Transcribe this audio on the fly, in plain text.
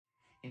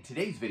In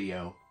today's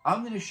video, I'm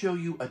going to show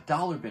you a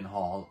dollar bin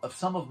haul of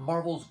some of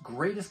Marvel's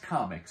greatest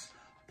comics,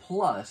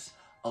 plus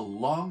a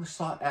long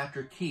sought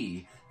after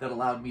key that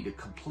allowed me to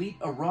complete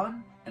a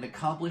run and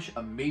accomplish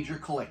a major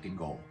collecting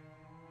goal.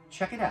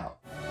 Check it out.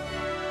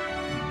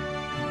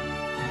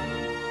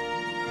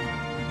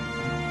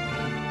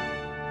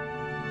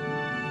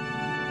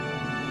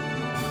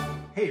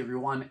 Hey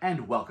everyone,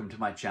 and welcome to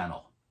my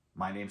channel.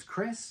 My name's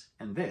Chris,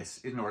 and this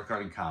is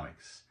Northgarden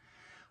Comics.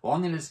 Well,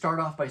 I'm going to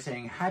start off by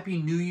saying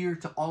Happy New Year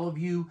to all of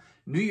you.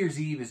 New Year's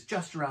Eve is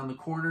just around the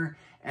corner,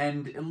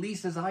 and at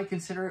least as I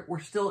consider it, we're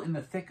still in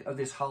the thick of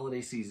this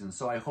holiday season.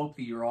 So I hope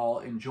that you're all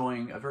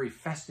enjoying a very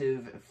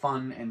festive,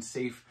 fun, and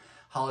safe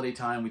holiday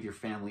time with your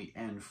family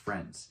and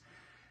friends.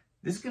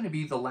 This is going to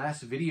be the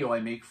last video I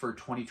make for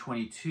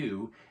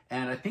 2022,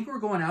 and I think we're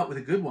going out with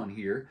a good one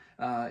here.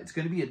 It's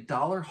going to be a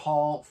dollar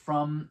haul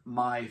from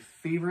my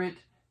favorite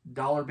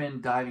dollar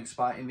bin diving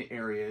spot in the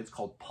area. It's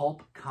called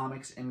Pulp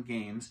Comics and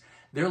Games.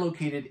 They're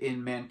located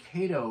in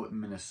Mankato,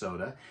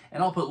 Minnesota,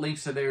 and I'll put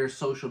links to their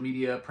social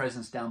media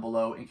presence down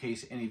below in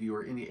case any of you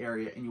are in the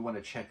area and you want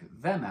to check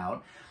them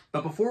out.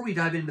 But before we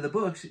dive into the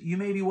books, you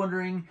may be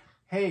wondering,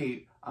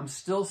 hey, I'm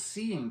still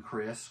seeing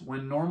Chris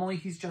when normally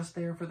he's just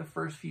there for the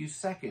first few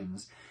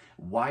seconds.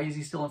 Why is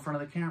he still in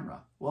front of the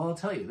camera? Well, I'll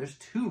tell you, there's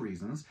two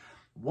reasons.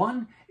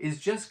 One is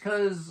just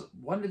because I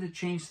wanted to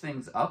change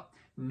things up.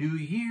 New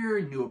year,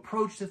 new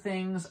approach to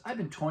things. I've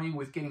been toying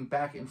with getting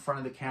back in front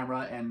of the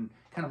camera and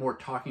kind of more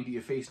talking to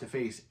you face to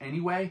face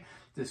anyway.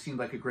 This seemed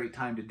like a great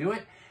time to do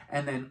it.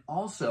 And then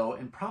also,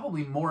 and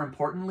probably more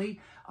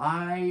importantly,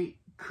 I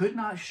could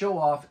not show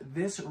off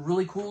this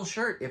really cool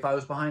shirt if I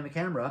was behind the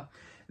camera.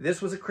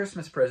 This was a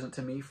Christmas present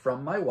to me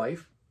from my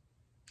wife.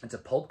 It's a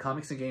Pulp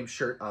Comics and Games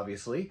shirt,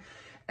 obviously.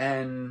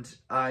 And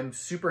I'm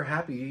super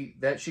happy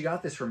that she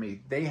got this for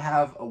me. They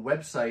have a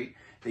website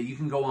that you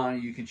can go on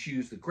and you can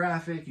choose the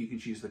graphic, you can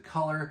choose the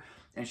color,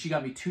 and she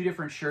got me two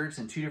different shirts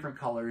in two different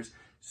colors.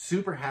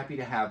 Super happy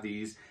to have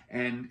these,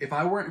 and if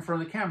I weren't in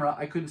front of the camera,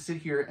 I couldn't sit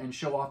here and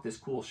show off this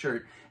cool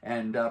shirt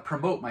and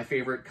promote my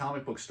favorite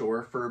comic book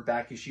store for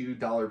back issue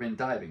dollar bin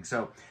diving.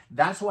 So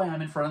that's why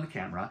I'm in front of the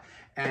camera,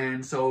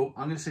 and so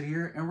I'm gonna sit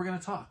here and we're gonna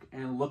talk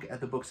and look at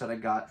the books that I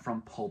got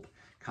from Pulp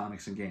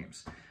Comics and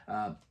Games.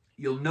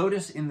 You'll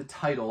notice in the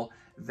title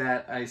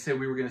that I said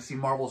we were going to see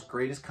Marvel's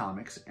greatest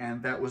comics,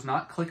 and that was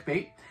not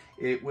clickbait.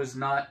 It was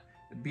not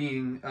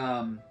being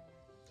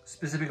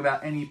specific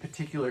about any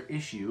particular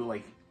issue,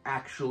 like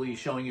actually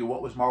showing you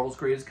what was Marvel's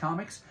greatest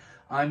comics.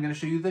 I'm going to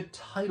show you the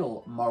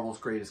title, Marvel's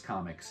Greatest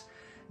Comics.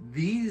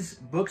 These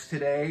books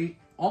today,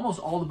 almost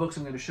all the books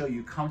I'm going to show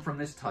you come from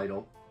this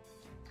title,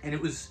 and it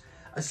was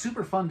a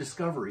super fun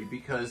discovery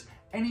because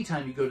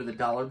anytime you go to the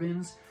dollar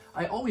bins,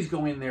 I always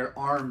go in there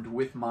armed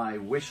with my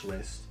wish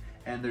list,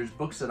 and there's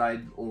books that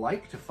I'd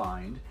like to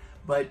find,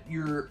 but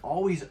you're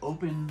always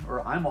open, or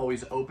I'm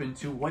always open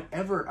to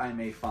whatever I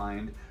may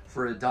find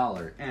for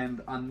 $1.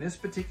 And on this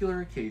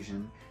particular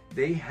occasion,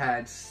 they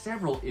had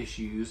several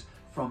issues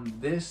from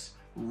this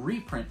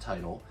reprint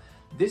title.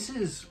 This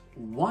is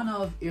one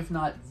of, if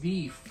not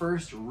the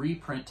first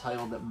reprint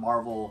title that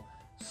Marvel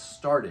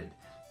started.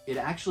 It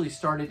actually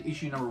started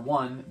issue number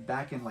 1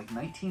 back in like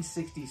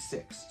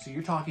 1966. So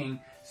you're talking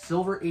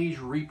Silver Age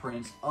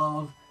reprints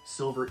of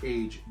Silver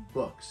Age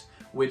books,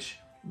 which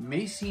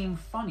may seem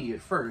funny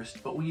at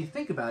first, but when you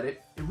think about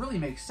it, it really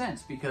makes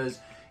sense, because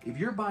if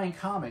you're buying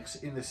comics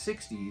in the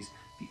 60s,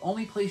 the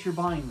only place you're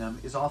buying them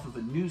is off of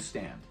a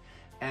newsstand.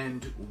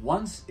 And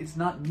once it's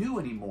not new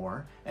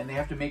anymore, and they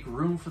have to make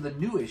room for the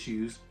new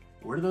issues,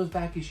 where do those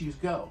back issues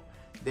go?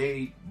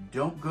 They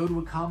don't go to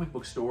a comic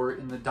book store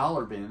in the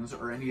dollar bins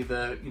or any of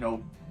the,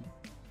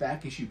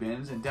 back issue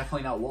bins, and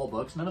definitely not wall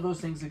books. None of those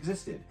things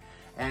existed.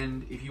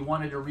 And if you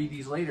wanted to read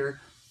these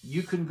later,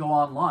 you couldn't go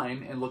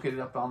online and look it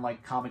up on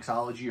like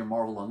Comixology or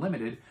Marvel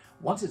Unlimited.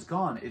 Once it's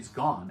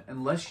gone,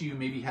 unless you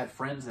maybe had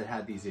friends that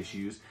had these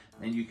issues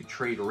and you could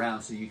trade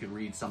around so you could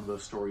read some of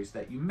those stories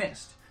that you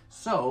missed.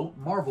 So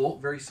Marvel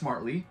very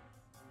smartly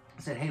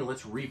said, hey,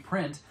 let's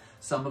reprint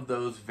some of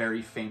those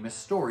very famous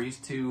stories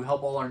to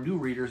help all our new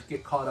readers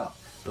get caught up,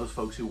 those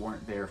folks who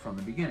weren't there from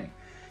the beginning.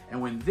 And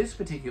when this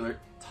particular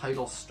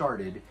title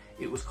started,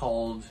 it was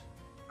called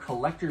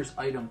Collector's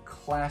Item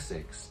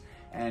Classics.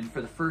 And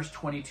for the first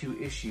 22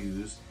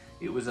 issues,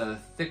 it was a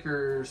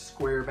thicker,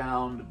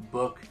 square-bound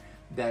book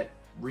that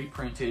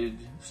reprinted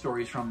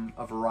stories from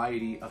a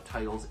variety of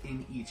titles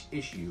in each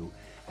issue.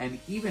 And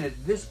even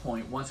at this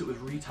point, once it was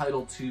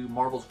retitled to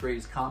Marvel's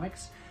Greatest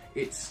Comics,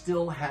 it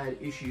still had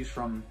issues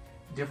from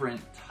different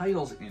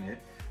titles in it,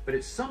 but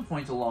at some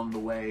point along the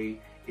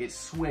way, it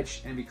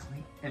switched and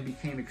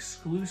became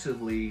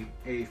exclusively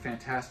a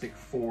Fantastic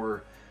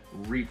Four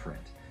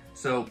reprint.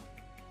 So,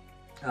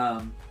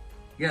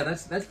 yeah,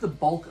 that's the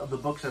bulk of the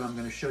books that I'm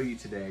going to show you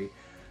today.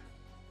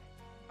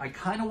 I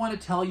kind of want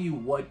to tell you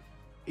what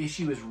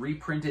issue is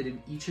reprinted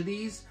in each of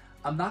these.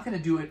 I'm not going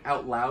to do it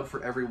out loud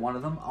for every one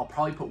of them. I'll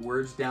probably put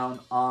words down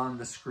on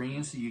the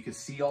screen so you can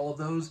see all of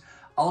those.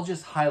 I'll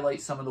just highlight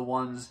some of the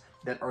ones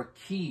that are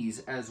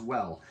keys as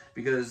well,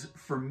 because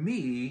for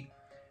me,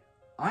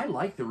 I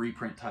like the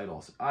reprint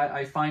titles.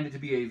 I find it to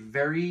be a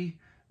very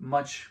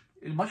much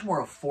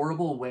more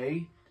affordable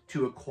way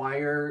to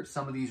acquire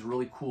some of these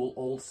really cool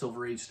old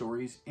Silver Age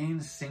stories in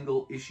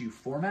single issue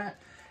format,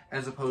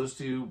 as opposed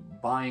to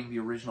buying the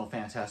original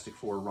Fantastic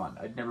Four run.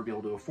 I'd never be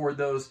able to afford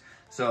those,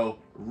 so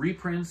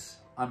reprints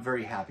I'm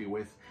very happy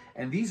with.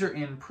 And these are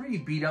in pretty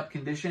beat up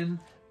condition,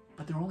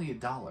 but they're only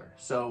 $1.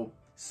 So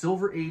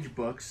Silver Age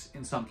books,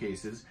 in some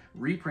cases,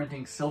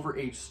 reprinting Silver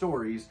Age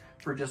stories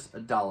for just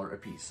 $1 a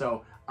piece.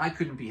 So I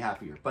couldn't be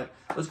happier. But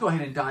let's go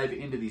ahead and dive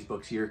into these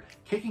books here.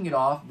 Kicking it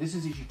off, this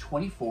is issue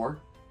 24.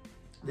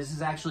 This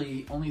is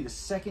actually only the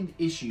second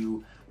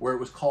issue where it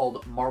was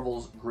called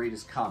Marvel's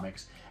Greatest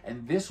Comics.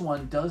 And this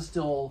one does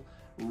still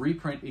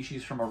reprint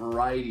issues from a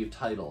variety of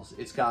titles.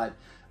 It's got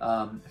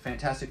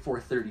Fantastic Four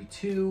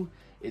 32,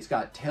 it's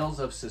got Tales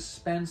of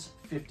Suspense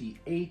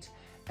 58,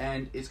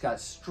 and it's got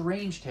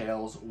Strange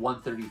Tales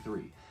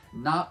 133.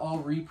 Not all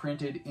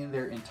reprinted in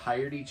their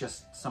entirety,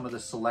 just some of the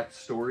select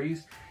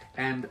stories.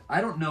 And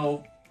I don't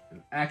know,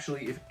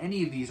 actually, if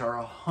any of these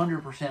are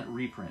 100%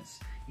 reprints.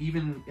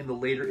 Even in the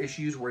later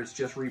issues where it's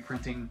just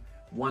reprinting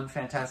one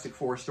Fantastic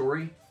Four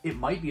story, it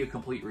might be a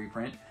complete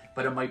reprint,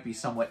 but it might be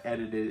somewhat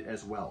edited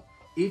as well.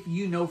 If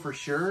you know for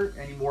sure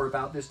any more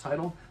about this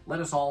title, let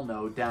us all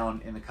know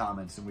down in the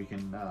comments, and we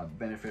can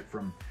benefit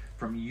from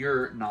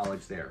your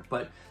knowledge there.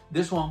 But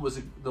this one was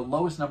the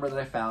lowest number that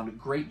I found.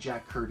 Great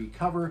Jack Kirby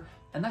cover,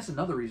 and that's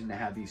another reason to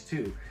have these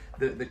too.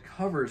 The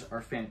covers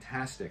are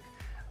fantastic.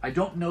 I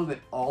don't know that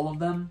all of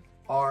them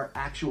are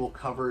actual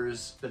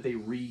covers that they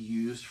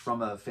reused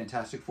from a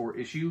Fantastic Four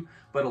issue,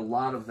 but a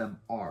lot of them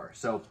are.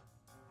 So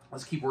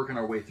let's keep working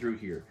our way through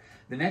here.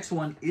 The next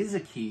one is a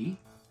key,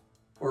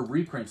 or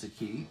reprints a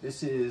key.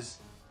 This is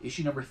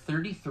issue number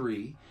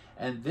 33,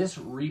 and this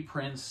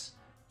reprints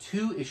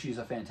 2 issues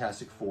of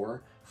Fantastic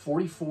Four,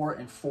 44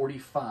 and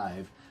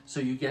 45. So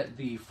you get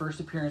the first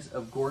appearance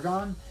of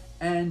Gorgon,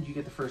 and you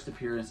get the first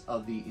appearance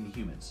of the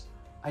Inhumans.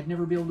 I'd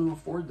never be able to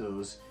afford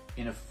those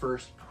in a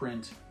first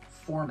print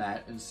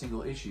format in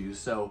single issues,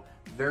 so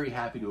very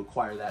happy to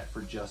acquire that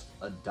for just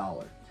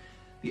 $1.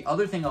 The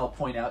other thing I'll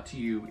point out to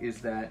you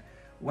is that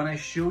when I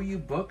show you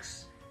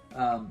books,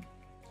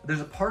 there's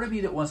a part of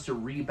me that wants to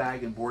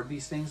rebag and board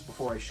these things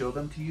before I show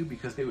them to you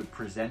because they would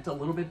present a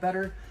little bit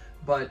better,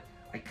 but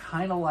I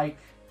kind of like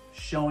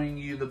showing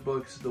you the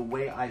books the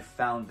way I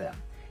found them.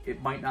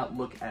 It might not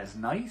look as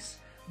nice,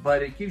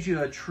 but it gives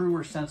you a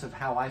truer sense of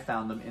how I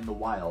found them in the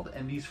wild.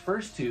 And these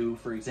first 2,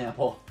 for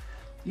example,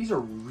 these are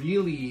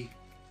really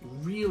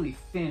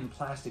thin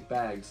plastic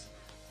bags.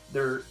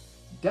 They're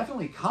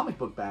definitely comic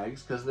book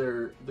bags because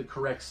they're the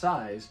correct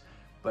size,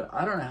 but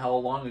I don't know how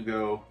long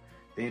ago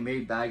they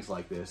made bags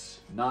like this.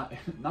 Not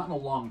in a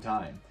long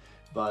time.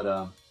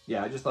 But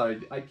yeah, I just thought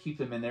I'd keep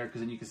them in there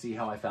because then you can see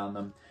how I found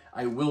them.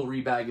 I will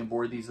rebag and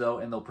board these though,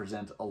 and they'll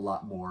present a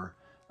lot more.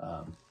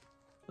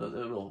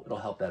 It'll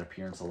help that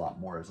appearance a lot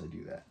more as I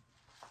do that.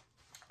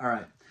 All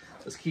right,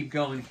 let's keep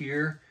going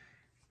here.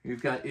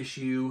 We've got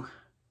issue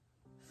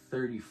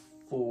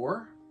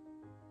 34.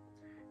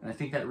 And I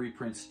think that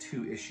reprints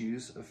 2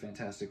 issues of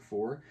Fantastic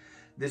Four.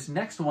 This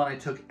next one I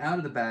took out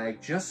of the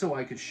bag just so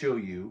I could show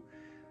you.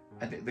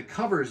 I think the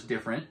cover is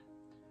different,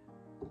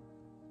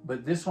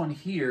 but this one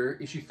here,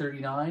 issue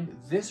 39,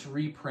 this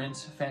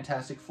reprints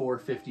Fantastic Four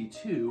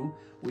 52,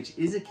 which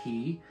is a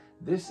key.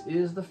 This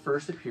is the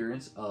first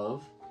appearance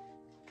of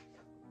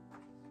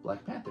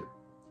Black Panther.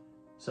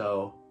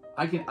 So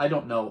I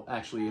don't know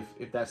actually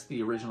if that's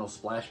the original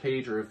splash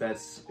page or if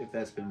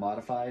that's been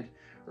modified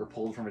or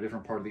pulled from a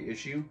different part of the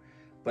issue.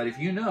 But if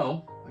you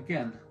know,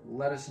 again,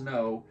 let us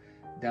know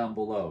down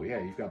below. Yeah,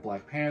 you've got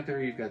Black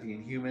Panther, you've got the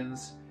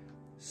Inhumans.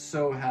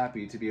 So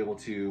happy to be able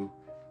to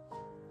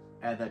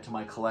add that to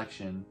my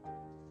collection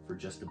for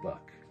just $1.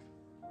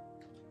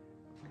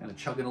 Kind of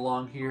chugging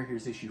along here.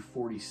 Here's issue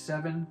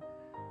 47.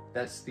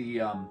 That's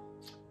the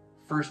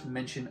first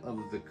mention of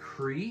the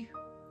Kree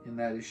in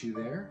that issue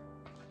there.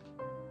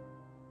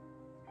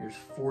 Here's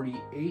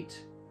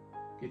 48.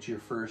 Get your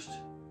first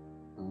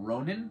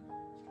Ronin.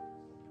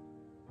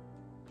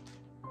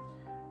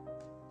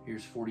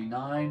 Here's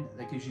 49.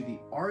 That gives you the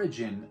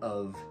origin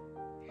of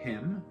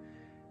him.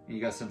 And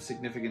you got some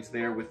significance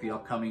there with the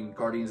upcoming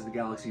Guardians of the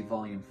Galaxy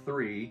Volume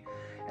 3.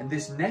 And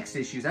this next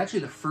issue is actually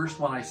the first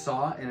one I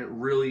saw, and it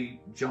really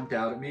jumped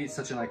out at me. It's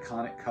such an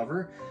iconic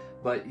cover.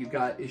 But you've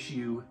got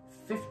issue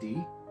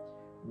 50,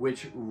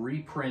 which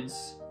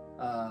reprints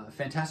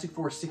Fantastic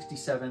Four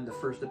 67, the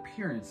first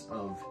appearance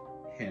of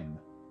him.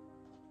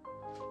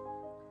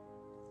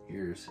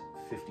 Here's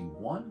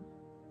 51.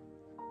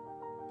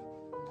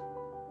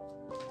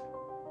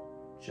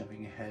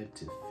 Jumping ahead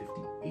to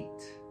 58.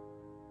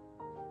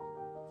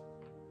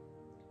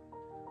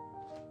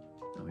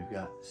 Then we've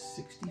got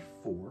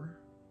 64.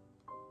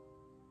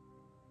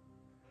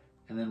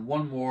 And then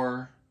one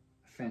more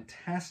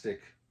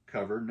fantastic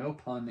cover, no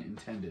pun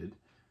intended.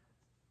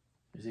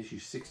 There's issue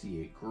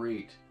 68.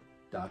 Great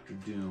Dr.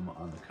 Doom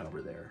on the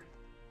cover there.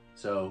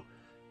 So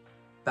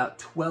about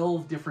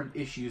 12 different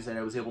issues that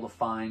I was able to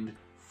find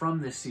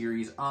from this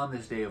series on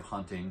this day of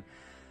hunting.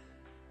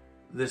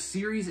 The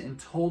series in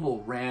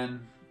total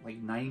ran like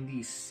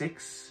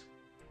 96,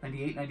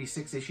 98,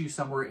 96 issues,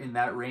 somewhere in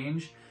that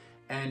range.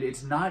 And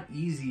it's not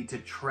easy to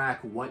track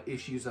what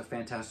issues of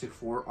Fantastic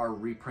Four are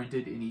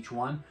reprinted in each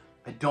one.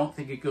 I don't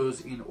think it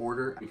goes in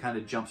order. It kind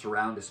of jumps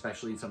around,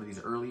 especially in some of these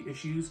early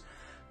issues.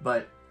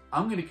 But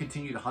I'm going to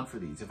continue to hunt for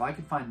these. If I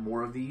can find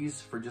more of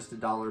these for just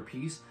 $1 a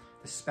piece,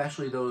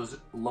 especially those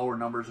lower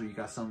numbers where you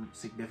got some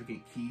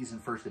significant keys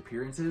and first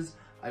appearances,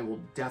 I will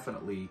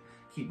definitely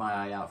keep my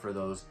eye out for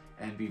those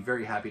and be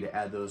very happy to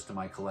add those to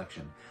my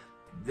collection.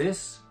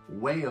 This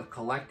way of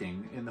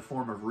collecting in the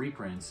form of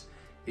reprints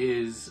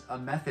is a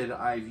method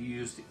I've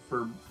used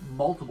for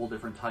multiple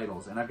different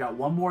titles. And I've got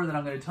one more that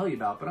I'm going to tell you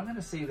about, but I'm going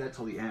to save that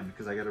till the end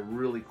because I got a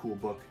really cool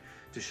book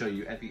to show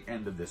you at the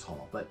end of this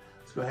haul. But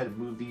let's go ahead and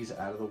move these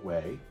out of the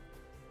way.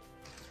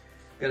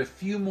 Got a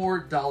few more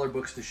dollar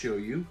books to show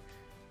you.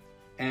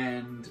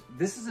 And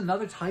this is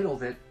another title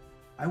that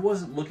I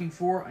wasn't looking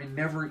for. I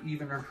never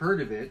even heard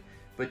of it,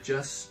 but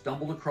just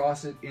stumbled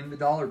across it in the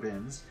dollar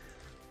bins.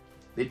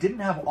 They didn't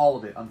have all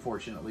of it,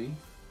 unfortunately.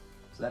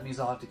 So that means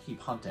I'll have to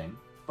keep hunting.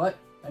 But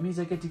that means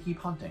I get to keep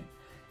hunting.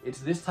 It's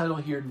this title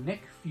here,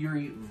 Nick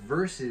Fury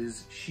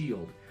versus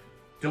S.H.I.E.L.D.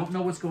 Don't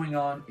know what's going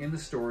on in the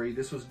story.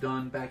 This was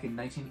done back in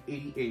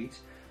 1988.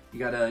 You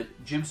got a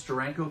Jim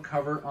Steranko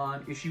cover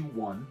on issue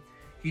 1.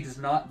 He does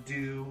not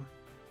do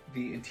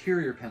the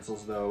interior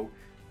pencils, though.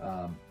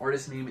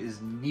 Artist name is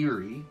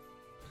Neary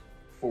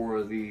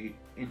for the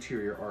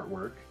interior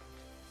artwork.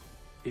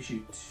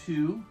 Issue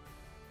 2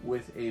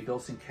 with a Bill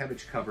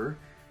Sienkiewicz cover.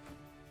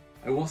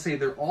 I will say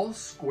they're all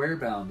square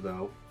bound,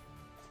 though.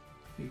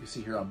 You can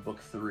see here on book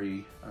 3,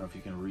 I don't know if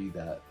you can read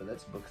that, but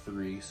that's book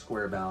 3,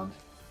 square bound.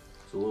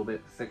 It's a little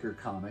bit thicker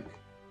comic.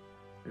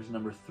 There's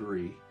number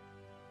 3.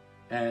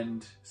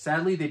 And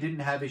sadly, they didn't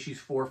have issues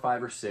 4,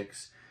 5, or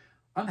 6.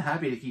 I'm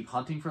happy to keep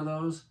hunting for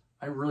those.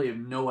 I really have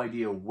no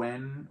idea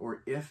when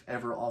or if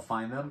ever I'll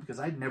find them because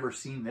I'd never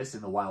seen this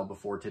in the wild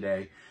before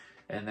today.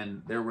 And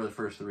then there were the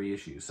first 3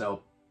 issues.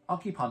 So I'll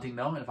keep hunting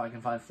though, and if I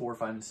can find 4,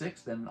 5, and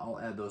 6, then I'll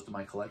add those to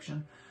my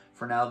collection.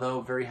 For now though,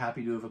 very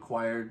happy to have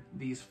acquired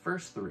these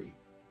first 3.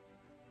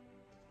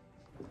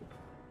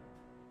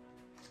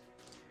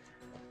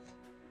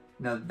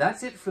 Now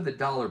that's it for the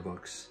dollar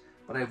books,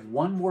 but I have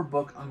one more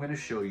book I'm going to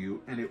show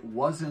you, and it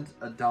wasn't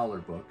a dollar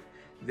book.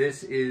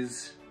 This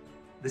is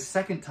the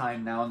second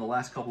time now in the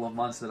last couple of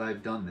months that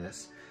I've done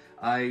this.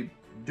 I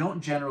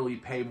don't generally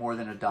pay more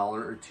than $1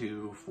 or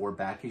 $2 for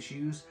back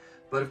issues,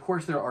 but of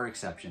course there are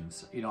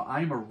exceptions. You know,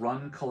 I'm a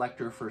run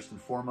collector first and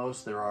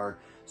foremost. There are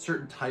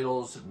certain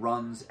titles,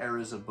 runs,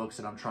 eras of books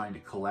that I'm trying to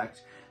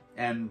collect,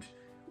 and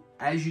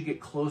as you get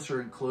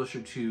closer and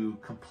closer to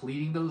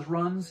completing those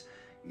runs,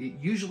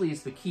 usually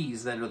it's the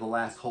keys that are the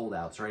last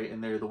holdouts, right?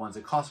 And they're the ones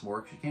that cost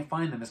more because you can't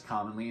find them as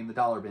commonly in the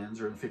dollar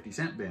bins or in the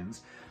 50-cent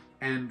bins.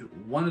 And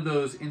one of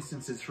those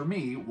instances for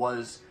me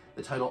was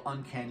the title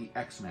Uncanny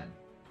X-Men.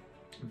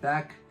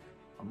 Back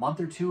a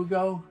month or 2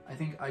 ago, I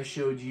think I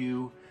showed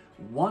you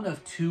one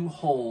of 2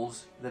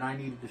 holes that I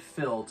needed to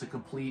fill to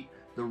complete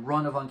the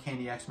run of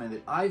Uncanny X-Men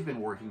that I've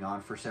been working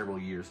on for several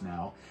years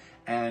now.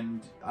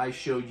 And I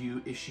showed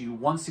you issue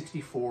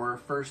 164,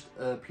 first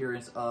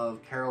appearance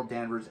of Carol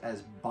Danvers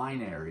as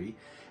Binary,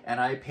 and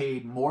I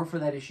paid more for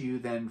that issue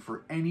than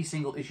for any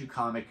single issue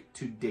comic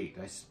to date.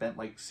 I spent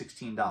like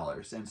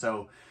 $16. And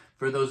so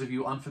for those of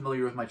you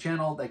unfamiliar with my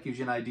channel, that gives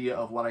you an idea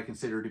of what I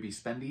consider to be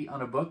spendy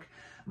on a book.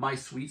 My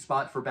sweet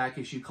spot for back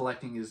issue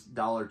collecting is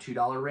 $1,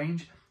 $2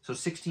 range. So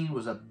 16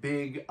 was a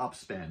big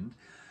upspend.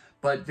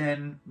 But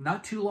then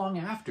not too long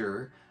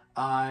after,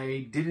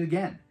 I did it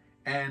again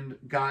and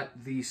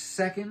got the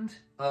second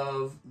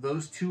of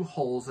those 2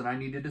 holes that I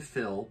needed to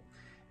fill,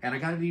 and I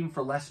got it even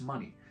for less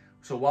money.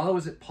 So while I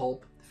was at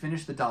Pulp,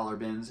 finished the dollar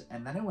bins,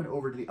 and then I went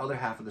over to the other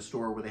half of the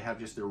store where they have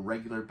just their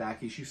regular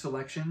back issue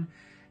selection,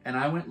 and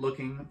I went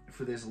looking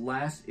for this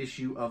last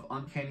issue of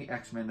Uncanny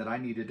X-Men that I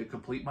needed to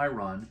complete my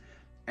run,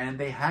 and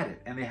they had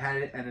it, and they had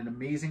it at an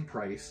amazing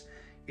price.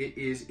 It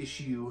is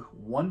issue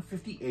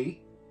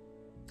 158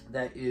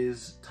 that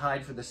is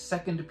tied for the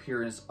second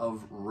appearance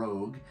of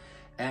Rogue,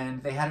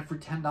 and they had it for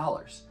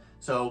 $10.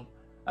 So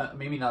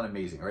maybe not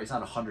amazing, right? It's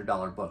not a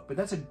 $100 book, but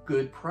that's a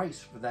good price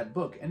for that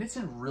book, and it's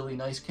in really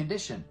nice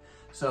condition.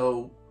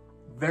 So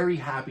very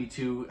happy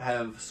to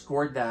have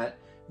scored that.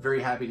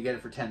 Very happy to get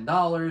it for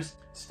 $10.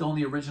 Still in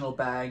the original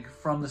bag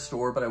from the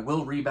store, but I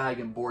will rebag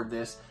and board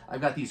this.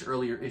 I've got these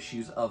earlier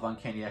issues of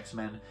Uncanny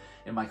X-Men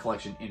in my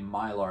collection in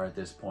Mylar at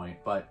this point,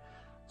 but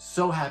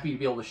so happy to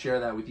be able to share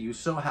that with you.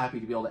 So happy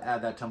to be able to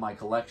add that to my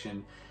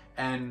collection.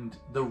 And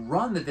the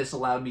run that this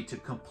allowed me to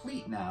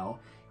complete now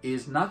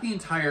is not the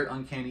entire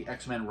Uncanny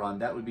X-Men run.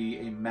 That would be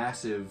a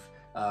massive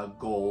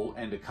goal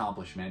and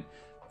accomplishment.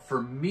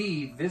 For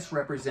me, this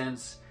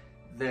represents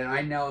that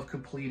I now have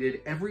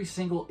completed every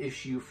single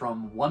issue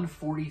from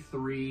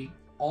 143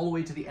 all the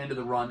way to the end of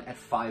the run at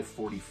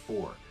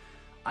 544.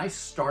 I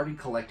started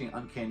collecting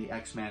Uncanny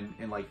X-Men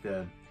in like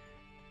the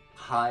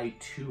high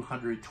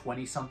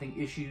 220 something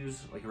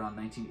issues, like around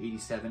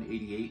 1987,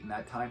 88 in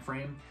that time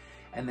frame.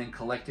 and then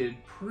collected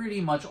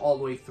pretty much all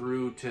the way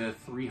through to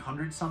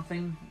 300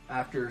 something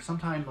after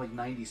sometime like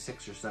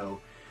 96 or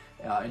so,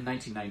 in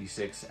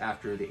 1996,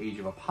 after the Age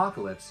of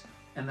Apocalypse,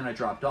 and then I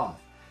dropped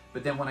off.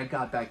 But then when I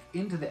got back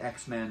into the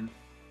X-Men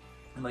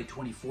in like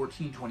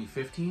 2014,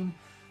 2015,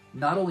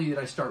 not only did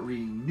I start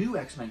reading new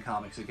X-Men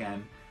comics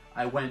again,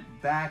 I went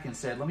back and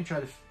said, let me try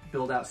to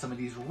build out some of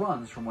these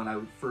runs from when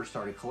I first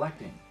started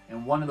collecting.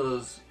 And one of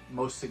those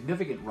most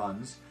significant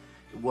runs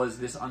was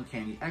this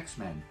Uncanny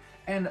X-Men.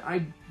 And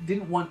I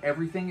didn't want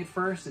everything at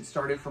first. It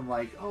started from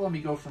like, oh, let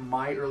me go from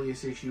my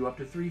earliest issue up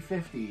to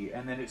 350.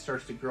 And then it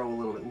starts to grow a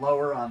little bit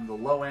lower on the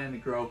low end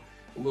and grow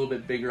a little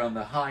bit bigger on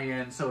the high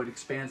end. So it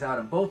expands out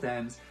on both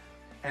ends.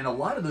 And a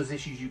lot of those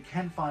issues you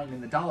can find in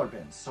the dollar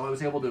bins. So I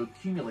was able to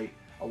accumulate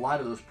a lot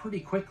of those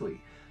pretty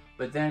quickly.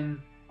 But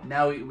then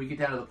now we get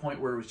down to the point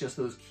where it was just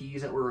those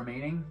keys that were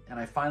remaining. And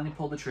I finally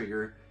pulled the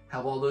trigger,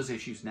 have all those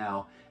issues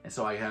now. And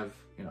so I have,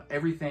 you know,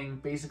 everything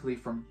basically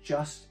from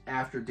just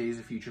after Days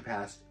of Future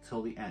Past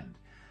till the end.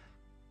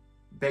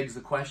 Begs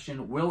the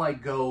question, will I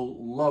go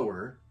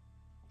lower?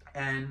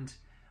 And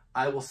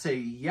I will say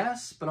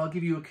yes, but I'll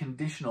give you a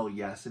conditional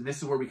yes. And this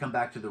is where we come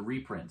back to the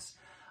reprints.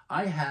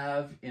 I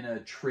have in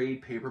a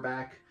trade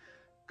paperback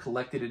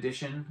collected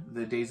edition,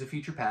 the Days of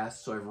Future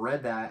Past. So I've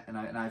read that and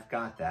I've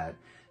got that.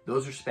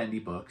 Those are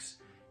spendy books.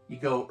 You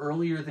go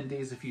earlier than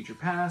Days of Future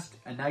Past,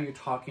 and now you're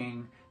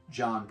talking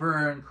John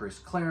Byrne, Chris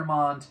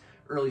Claremont,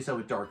 early stuff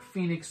with Dark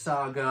Phoenix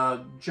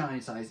Saga,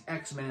 Giant Size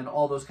X-Men,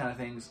 all those kind of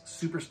things,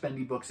 super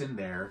spendy books in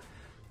there.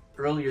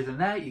 Earlier than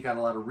that, you got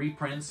a lot of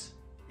reprints,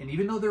 and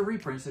even though they're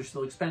reprints, they're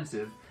still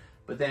expensive,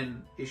 but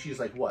then issues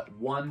like, what,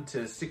 1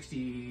 to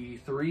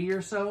 63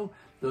 or so,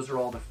 those are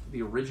all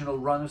the original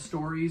run of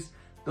stories.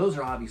 Those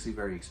are obviously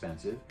very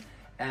expensive,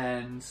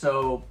 and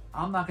so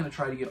I'm not going to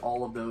try to get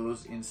all of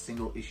those in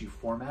single issue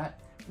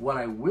format. What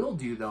I will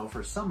do, though,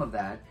 for some of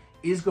that,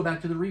 is go back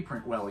to the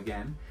reprint well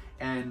again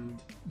and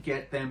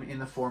get them in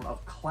the form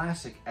of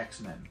classic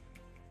X-Men.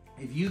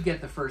 If you get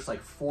the first like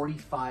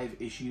 45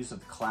 issues of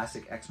the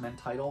classic X-Men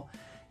title,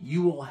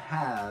 you will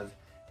have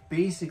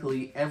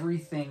basically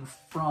everything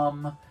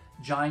from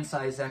Giant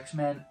Size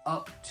X-Men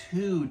up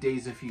to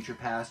Days of Future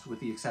Past, with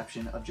the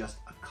exception of just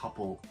a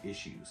couple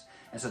issues.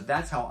 And so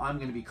that's how I'm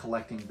going to be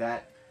collecting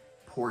that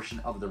portion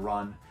of the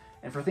run.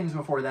 And for things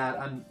before that,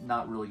 I'm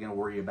not really going to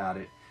worry about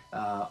it.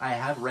 I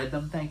have read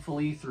them,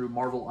 thankfully, through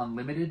Marvel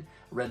Unlimited.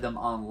 Read them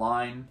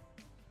online,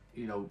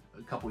 you know,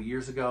 a couple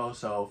years ago,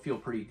 so feel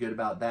pretty good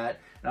about that.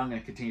 And I'm going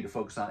to continue to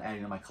focus on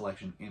adding to my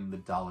collection in the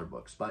dollar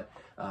books. But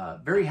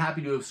very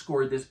happy to have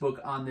scored this book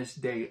on this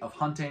day of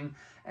hunting.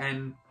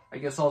 And I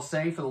guess I'll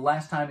say, for the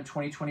last time in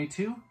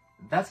 2022,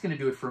 that's going to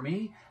do it for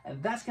me.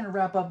 And that's going to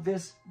wrap up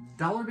this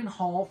dollar bin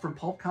haul from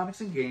Pulp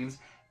Comics and Games,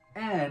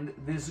 and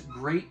this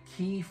great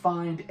key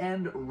find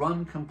and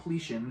run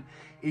completion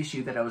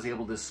issue that I was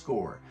able to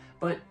score.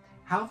 But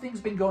how have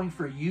things been going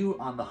for you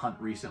on the hunt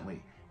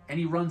recently?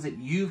 Any runs that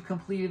you've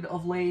completed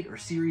of late, or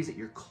series that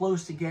you're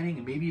close to getting,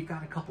 and maybe you've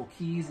got a couple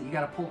keys that you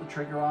got to pull the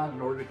trigger on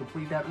in order to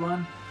complete that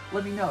run?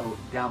 Let me know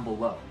down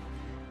below.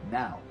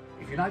 Now,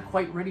 if you're not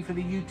quite ready for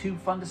the YouTube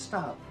fun to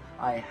stop,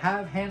 I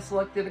have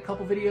hand-selected a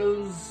couple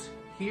videos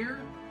here,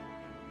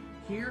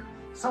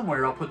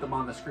 somewhere. I'll put them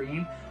on the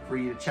screen for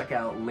you to check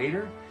out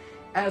later.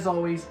 As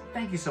always,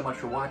 thank you so much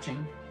for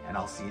watching, and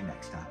I'll see you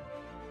next time.